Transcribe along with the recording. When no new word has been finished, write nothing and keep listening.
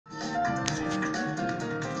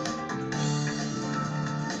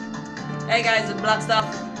Hey guys, it's Black Stuff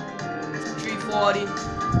 340.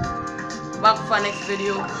 Back for our next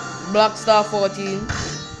video. Black Star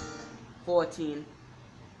 14.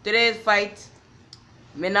 Today's fight,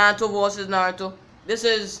 Minato versus Naruto. This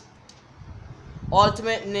is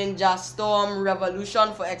Ultimate Ninja Storm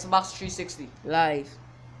Revolution for Xbox 360. Live.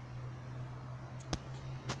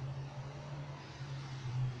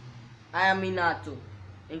 I am Minato,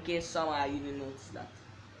 in case some of you didn't notice that.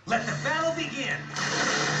 Let the battle begin!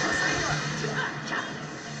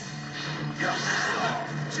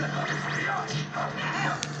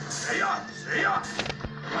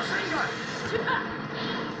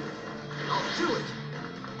 I'll do it!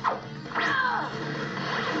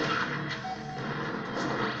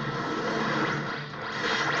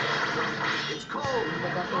 It's cold!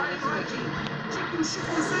 Chicken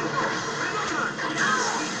Shipping Senko!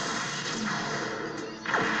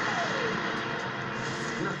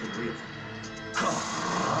 Nothing real.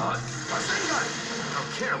 Rasengan! How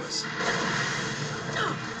careless.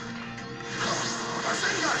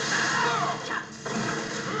 Rasengan!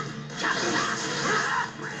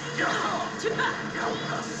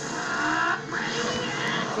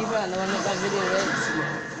 People are never make that video, right?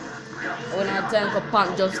 When I think a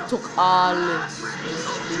punk just took all it.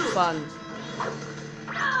 It's fun.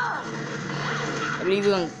 I believe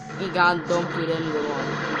he got dumped with them the one.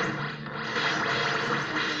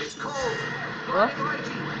 What?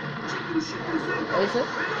 What is it?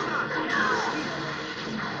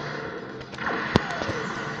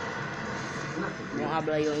 No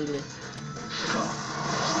habla yo inglés.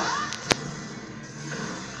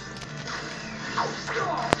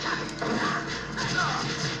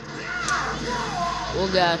 Oh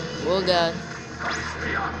god, oh god.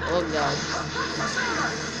 Oh god.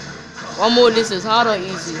 One more, this is hard or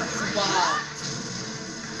easy? Super hard.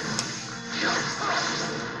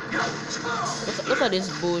 Look at this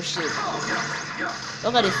bullshit.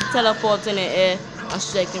 Look at this, he teleports in the air and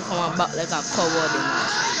striking from my back like a coward, man.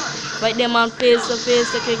 Fight them man face to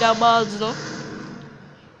face, they got balls, you know?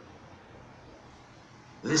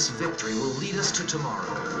 This victory will lead us to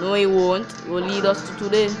tomorrow. No, it won't. It will lead us to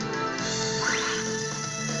today.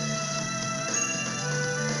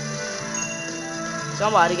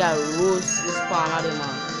 Somebody got roast this palm of the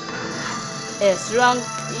man. S rank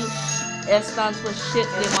ish. S stands for shit,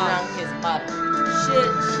 the man. S rank is bad. Shit,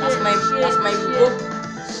 that's my book.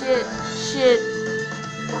 Shit.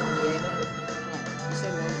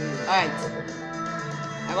 Alright.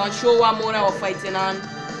 I'm gonna show one more that we're fighting on.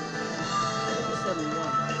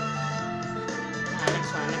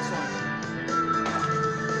 Next one.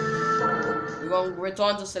 We're gonna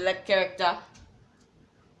return to select character.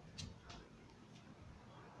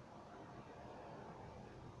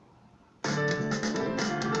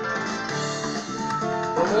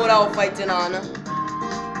 The mode that we're fighting on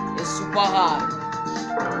is super hard.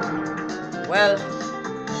 Well,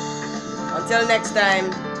 until next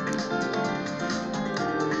time.